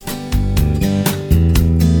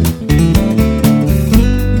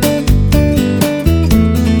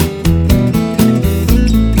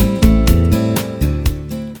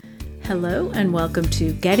welcome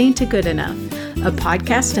to Getting to Good Enough, a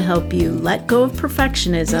podcast to help you let go of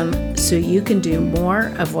perfectionism so you can do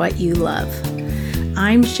more of what you love.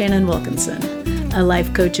 I'm Shannon Wilkinson, a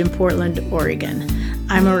life coach in Portland, Oregon.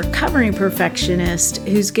 I'm a recovering perfectionist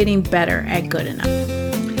who's getting better at good enough.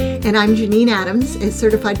 And I'm Janine Adams, a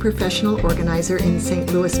certified professional organizer in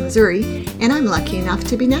St. Louis, Missouri, and I'm lucky enough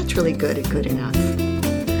to be naturally good at good enough.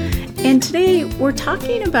 And today we're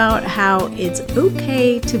talking about how it's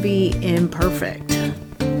okay to be imperfect. Hey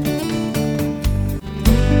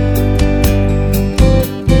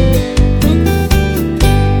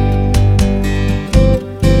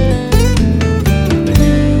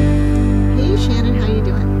Shannon, how you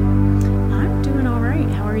doing? I'm doing all right.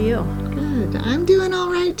 How are you? Good. I'm doing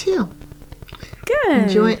all right too.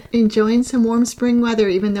 Good. Enjoying some warm spring weather,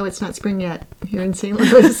 even though it's not spring yet here in St.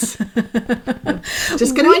 Louis.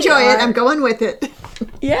 Just going to enjoy it. I'm going with it.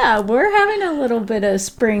 Yeah, we're having a little bit of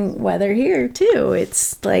spring weather here too.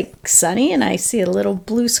 It's like sunny and I see a little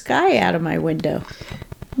blue sky out of my window.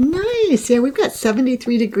 Nice. Yeah, we've got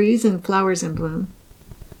 73 degrees and flowers in bloom.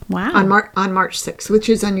 Wow. On March 6th, which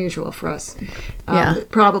is unusual for us. Yeah.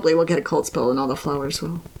 Probably we'll get a cold spell and all the flowers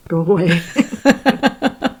will go away.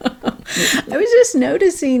 I was just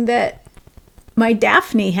noticing that my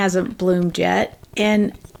Daphne hasn't bloomed yet,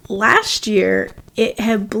 and last year it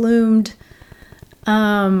had bloomed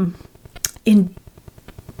in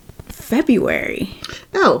February.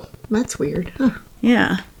 Oh, that's weird. Huh.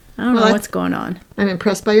 Yeah, I don't know what's going on. I'm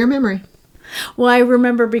impressed by your memory. Well, I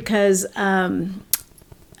remember because I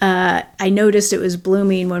noticed it was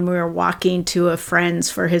blooming when we were walking to a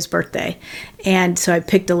friend's for his birthday. And so I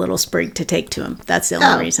picked a little sprig to take to him. That's the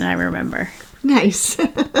only reason I remember. Nice.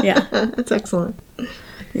 Yeah. That's excellent.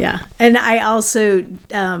 Yeah. And I also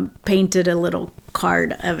painted a little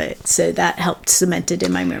card of it. So that helped cement it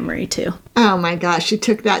in my memory too. Oh my gosh, you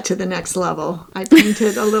took that to the next level. I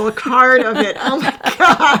painted a little card of it. Oh my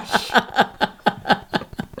gosh.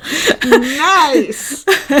 Nice.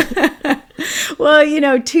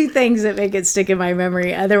 Well, two things that make it stick in my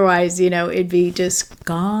memory. Otherwise, it'd be just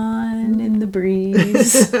gone in the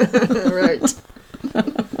breeze. Right.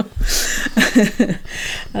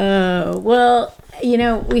 Well,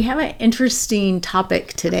 we have an interesting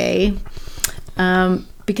topic today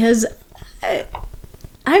because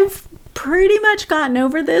I've pretty much gotten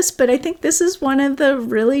over this, but I think this is one of the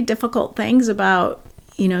really difficult things about,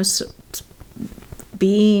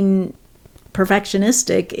 being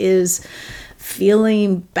perfectionistic is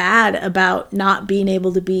feeling bad about not being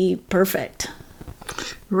able to be perfect.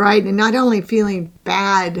 Right. And not only feeling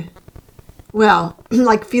bad, well,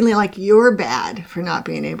 like feeling like you're bad for not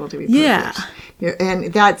being able to be perfect. Yeah.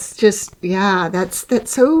 And that's just, that's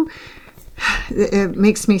so, it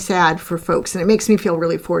makes me sad for folks. And it makes me feel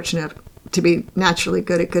really fortunate to be naturally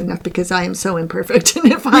good at good enough because I am so imperfect.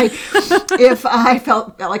 And if I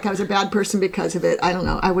felt like I was a bad person because of it, I don't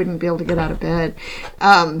know, I wouldn't be able to get out of bed.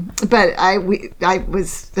 But I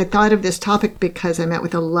thought of this topic because I met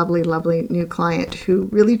with a lovely, lovely new client who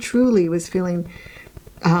really truly was feeling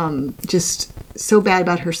just so bad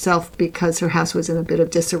about herself because her house was in a bit of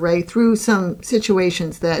disarray through some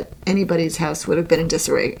situations that anybody's house would have been in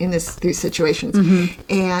disarray in these situations. Mm-hmm.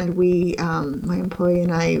 And we, my employee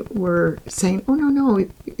and I were saying, oh, no,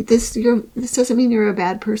 this doesn't mean you're a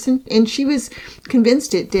bad person. And she was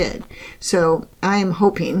convinced it did. So I'm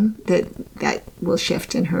hoping that will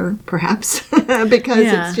shift in her, perhaps, because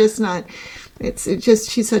it's just not,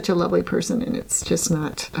 she's such a lovely person and it's just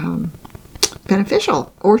not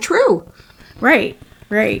beneficial or true. Right.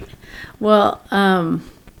 Well,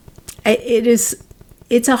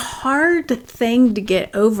 it's a hard thing to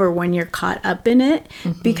get over when you're caught up in it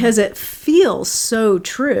because it feels so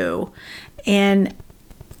true and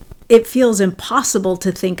it feels impossible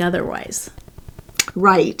to think otherwise.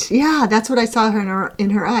 Right. Yeah, that's what I saw her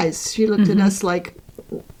in her eyes. She looked at us like,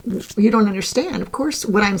 you don't understand. Of course,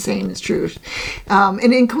 what I'm saying is true.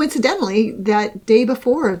 And then coincidentally, that day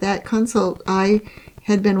before that consult, I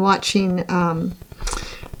had been watching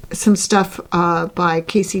some stuff by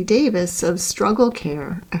Casey Davis of Struggle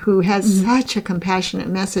Care, who has such a compassionate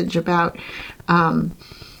message about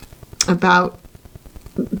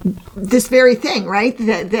this very thing, right?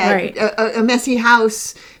 That right. A messy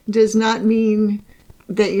house does not mean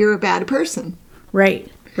that you're a bad person. Right.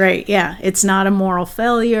 Yeah. It's not a moral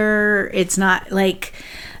failure. It's not like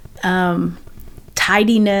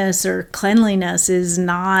tidiness or cleanliness is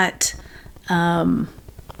not. The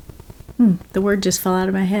word just fell out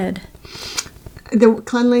of my head. The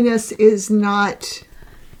cleanliness is not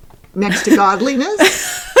next to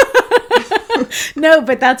godliness. No,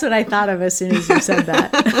 but that's what I thought of as soon as you said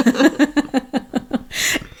that.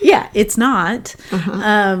 Yeah, it's not.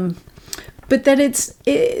 But that it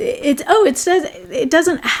says it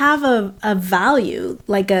doesn't have a value,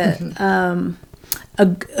 like a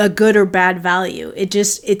good or bad value.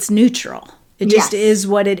 It's neutral. It just is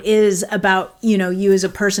what it is about, you as a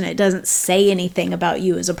person. It doesn't say anything about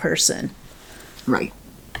you as a person. Right.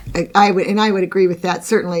 I would agree with that,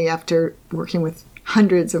 certainly after working with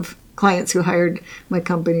hundreds of clients who hired my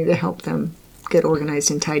company to help them get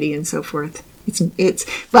organized and tidy and so forth.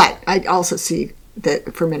 But I also see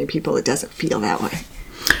that for many people it doesn't feel that way.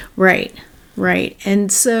 Right.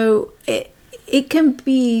 And so it can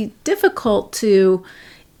be difficult to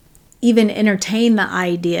even entertain the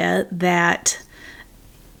idea that,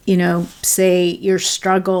 say your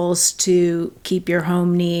struggles to keep your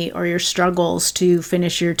home neat, or your struggles to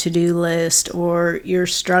finish your to-do list, or your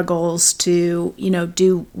struggles to,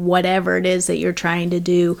 do whatever it is that you're trying to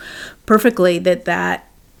do perfectly, that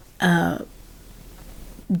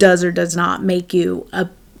does or does not make you a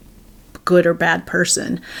good or bad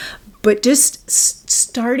person. But just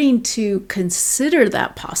starting to consider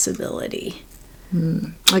that possibility.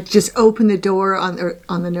 Like just open the door on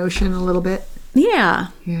the notion a little bit. Yeah.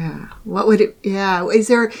 What would it? Yeah.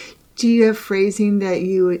 Do you have phrasing that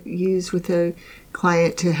you would use with a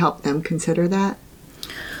client to help them consider that?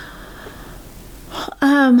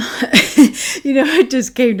 What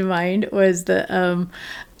just came to mind was the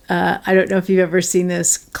I don't know if you've ever seen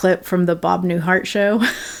this clip from the Bob Newhart show,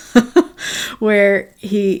 where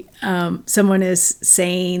someone is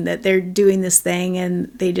saying that they're doing this thing and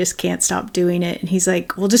they just can't stop doing it, and he's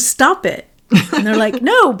like, "Well, just stop it." And they're like,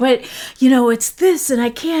 "No, but it's this and I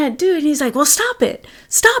can't do it." And he's like, "Well, stop it,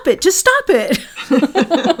 just stop it."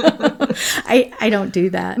 I don't do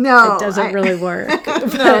that. No, it doesn't really work.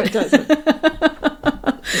 No, it doesn't.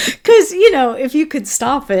 Because if you could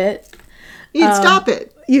stop it, you'd stop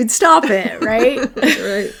it. You'd stop it, right?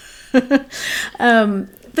 Right.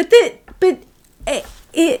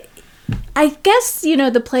 I guess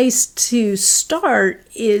the place to start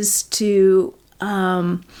is to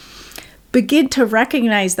begin to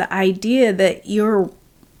recognize the idea that your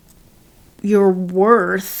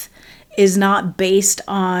worth is not based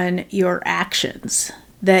on your actions,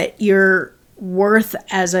 that your worth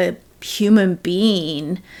as a human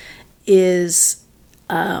being does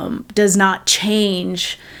not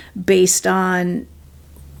change based on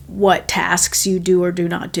what tasks you do or do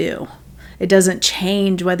not do. It doesn't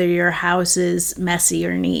change whether your house is messy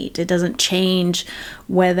or neat. It doesn't change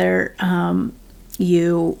whether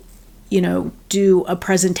you do a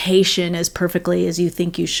presentation as perfectly as you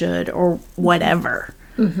think you should, or whatever.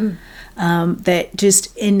 That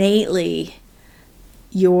just innately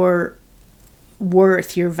your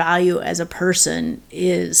worth, your value as a person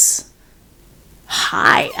is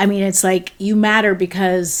high. I mean, it's like you matter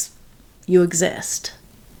because you exist.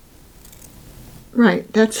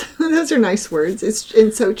 Right. Those are nice words.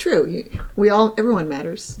 It's so true. Everyone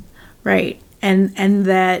matters. Right. And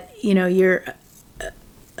that, your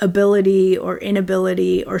ability or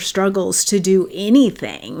inability or struggles to do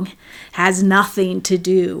anything has nothing to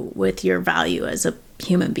do with your value as a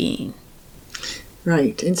human being.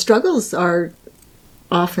 Right. And struggles are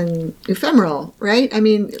often ephemeral, right? I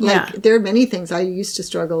mean, there are many things I used to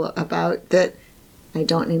struggle about that I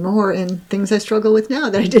don't anymore, and things I struggle with now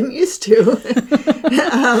that I didn't used to.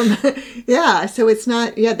 So it's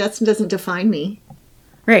not, that doesn't define me.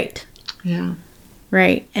 Right. Yeah.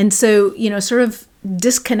 Right. And so, sort of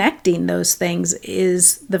disconnecting those things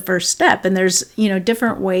is the first step. And there's,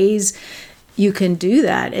 different ways you can do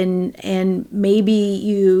that. And maybe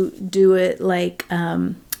you do it like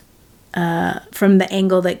from the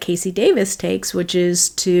angle that Casey Davis takes, which is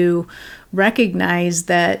to recognize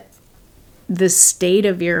that the state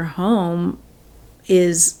of your home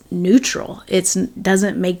is neutral. It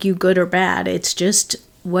doesn't make you good or bad. It's just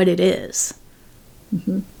what it is.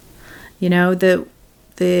 Mm-hmm.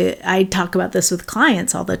 I talk about this with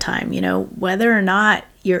clients all the time. Whether or not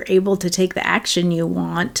you're able to take the action you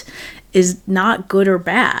want is not good or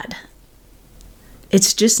bad.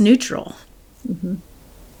 It's just neutral. Mm-hmm.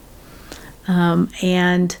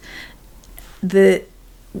 And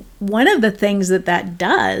one of the things that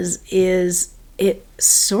does is it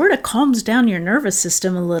sort of calms down your nervous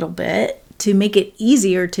system a little bit to make it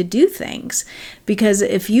easier to do things. Because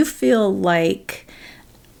if you feel like,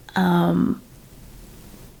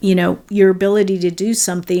 your ability to do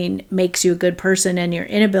something makes you a good person and your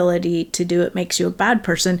inability to do it makes you a bad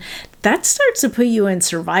person, that starts to put you in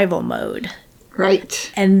survival mode.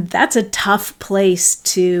 Right. And that's a tough place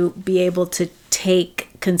to be able to take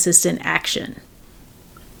consistent action.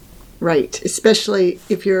 Right. Especially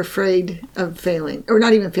if you're afraid of failing, or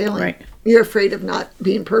not even failing. Right. You're afraid of not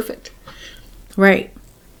being perfect. Right.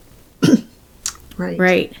 Right.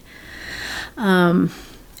 Right.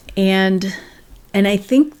 And I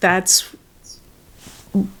think that's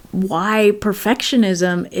why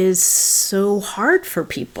perfectionism is so hard for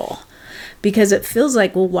people, because it feels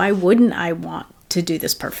like, well, why wouldn't I want to do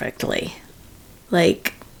this perfectly?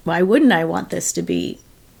 Like, why wouldn't I want this to be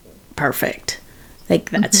perfect? Like,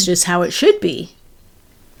 that's just how it should be.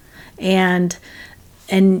 And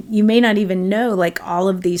you may not even know, like, all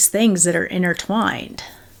of these things that are intertwined.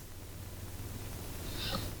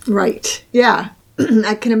 Right. Yeah.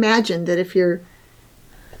 I can imagine that if you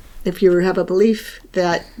have a belief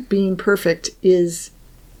that being perfect is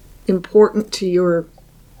important to your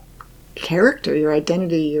character, your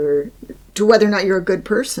identity, to whether or not you're a good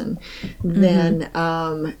person, then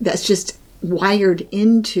that's just wired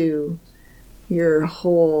into your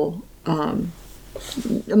whole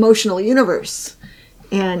emotional universe.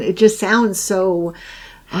 And it just sounds so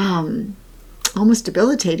almost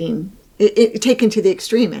debilitating, it taken to the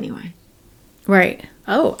extreme anyway. Right.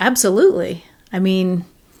 Oh, absolutely. I mean,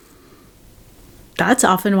 that's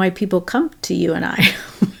often why people come to you and I,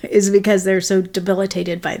 is because they're so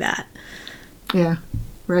debilitated by that. Yeah,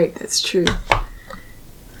 right. That's true.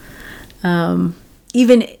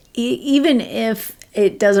 Even if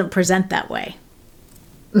it doesn't present that way.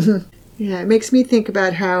 Mm-hmm. Yeah, it makes me think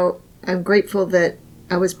about how I'm grateful that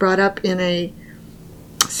I was brought up in a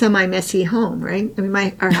semi-messy home, right? I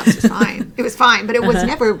mean, our house was fine. It was fine, but it was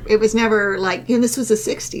never like, this was the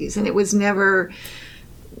 60s, and it was never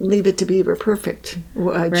Leave It to Beaver perfect,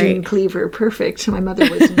 June Cleaver perfect. My mother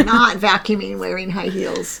was not vacuuming wearing high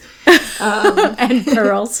heels. And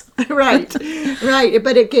pearls. Right.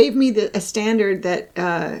 But it gave me a standard that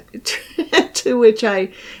to which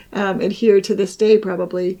I adhere to this day,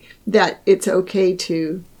 probably, that it's okay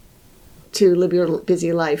to live your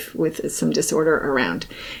busy life with some disorder around.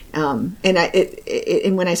 And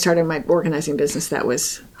when I started my organizing business, that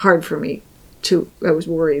was hard for me. I was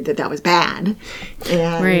worried that was bad.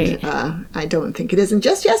 And I don't think it is. And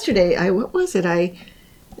just yesterday, I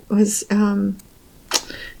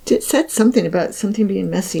said something about something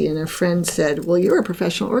being messy, and a friend said, well, you're a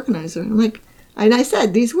professional organizer. I'm like, and I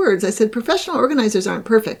said these words, I said, professional organizers aren't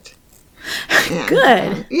perfect. And,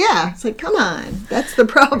 good. Yeah. It's like, come on. That's the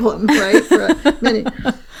problem, right? For many.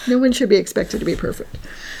 No one should be expected to be perfect.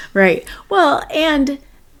 Right. Well, and,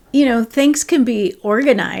 things can be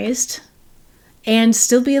organized and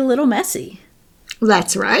still be a little messy.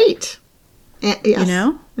 That's right.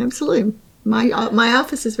 Yes, absolutely. My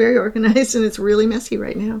office is very organized, and it's really messy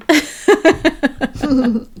right now.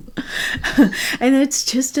 And it's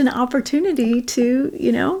just an opportunity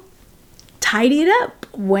to, tidy it up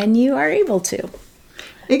when you are able to.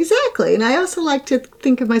 Exactly. And I also like to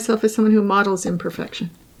think of myself as someone who models imperfection.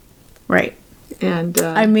 Right. And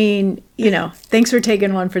I mean, thanks for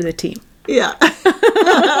taking one for the team. Yeah.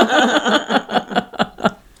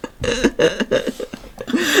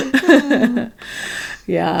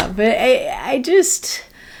 Yeah, but I just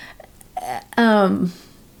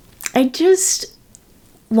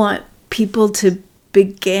want people to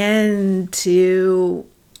begin to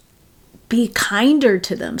be kinder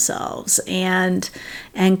to themselves and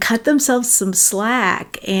cut themselves some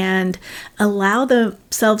slack and allow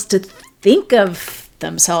themselves to think of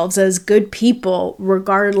themselves as good people,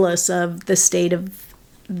 regardless of the state of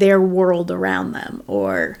their world around them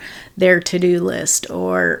or their to-do list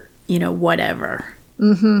or, whatever.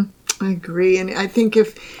 Mm-hmm. I agree. And I think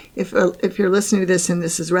if you're listening to this and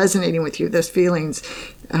this is resonating with you, those feelings,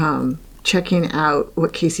 checking out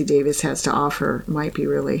what Casey Davis has to offer might be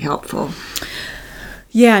really helpful.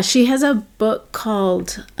 Yeah, she has a book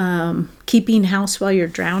called Keeping House While You're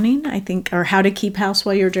Drowning, I think, or How to Keep House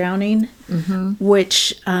While You're Drowning,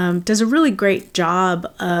 which does a really great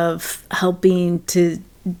job of helping to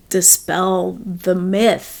dispel the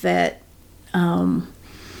myth that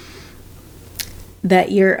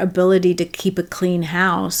that your ability to keep a clean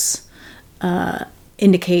house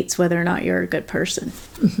indicates whether or not you're a good person.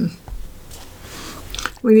 Mm-hmm.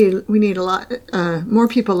 We need a lot more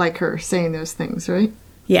people like her saying those things, right?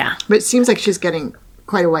 Yeah. But it seems like she's getting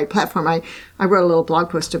quite a wide platform. I wrote a little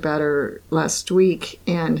blog post about her last week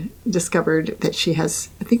and discovered that she has,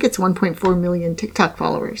 I think it's 1.4 million TikTok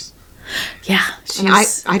followers. Yeah. And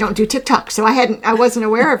I don't do TikTok, so I wasn't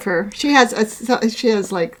aware of her. She has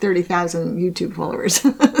like 30,000 YouTube followers.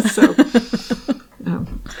 So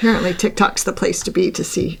apparently TikTok's the place to be to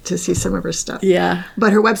see some of her stuff. Yeah.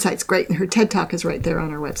 But her website's great, and her TED Talk is right there on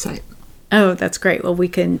her website. Oh, that's great. Well, we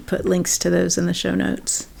can put links to those in the show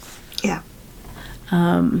notes. Yeah.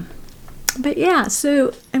 But yeah,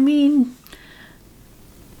 so, I mean,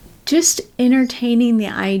 just entertaining the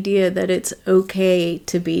idea that it's okay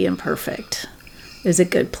to be imperfect is a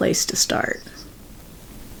good place to start.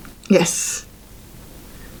 Yes.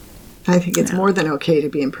 I think it's more than okay to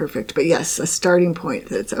be imperfect, but yes, a starting point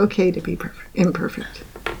that it's okay to be imperfect.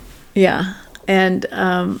 Yeah. And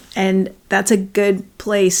that's a good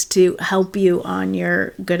place to help you on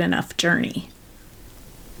your good enough journey.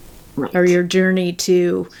 Right. Or your journey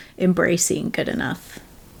to embracing good enough.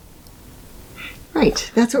 Right.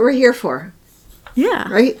 That's what we're here for. Yeah.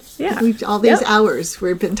 Right? Yeah. All these hours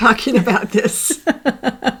we've been talking about this.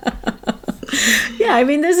 Yeah, I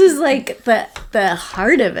mean, this is like the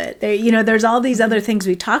heart of it. There, there's all these other things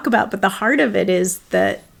we talk about, but the heart of it is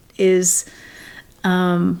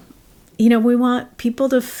we want people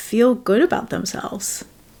to feel good about themselves.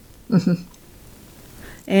 Mm-hmm.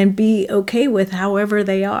 And be okay with however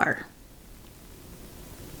they are.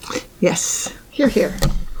 Yes. Hear, hear.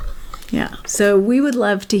 Yeah. So we would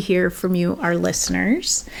love to hear from you, our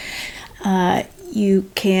listeners. You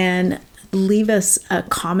can leave us a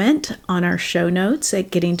comment on our show notes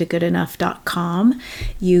at gettingtogoodenough.com.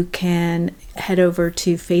 You can head over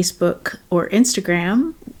to Facebook or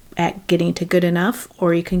Instagram at Getting to Good Enough,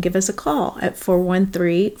 or you can give us a call at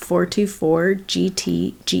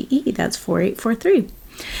 413-424-GTGE. That's 4843.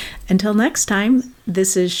 Until next time,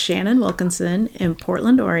 this is Shannon Wilkinson in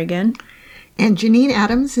Portland, Oregon. And Janine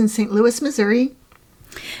Adams in St. Louis, Missouri.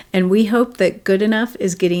 And we hope that good enough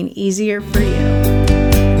is getting easier for you.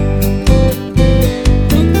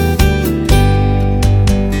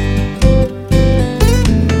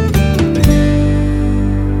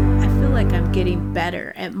 I feel like I'm getting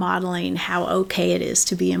better at modeling how okay it is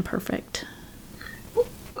to be imperfect.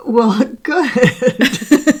 Well, good.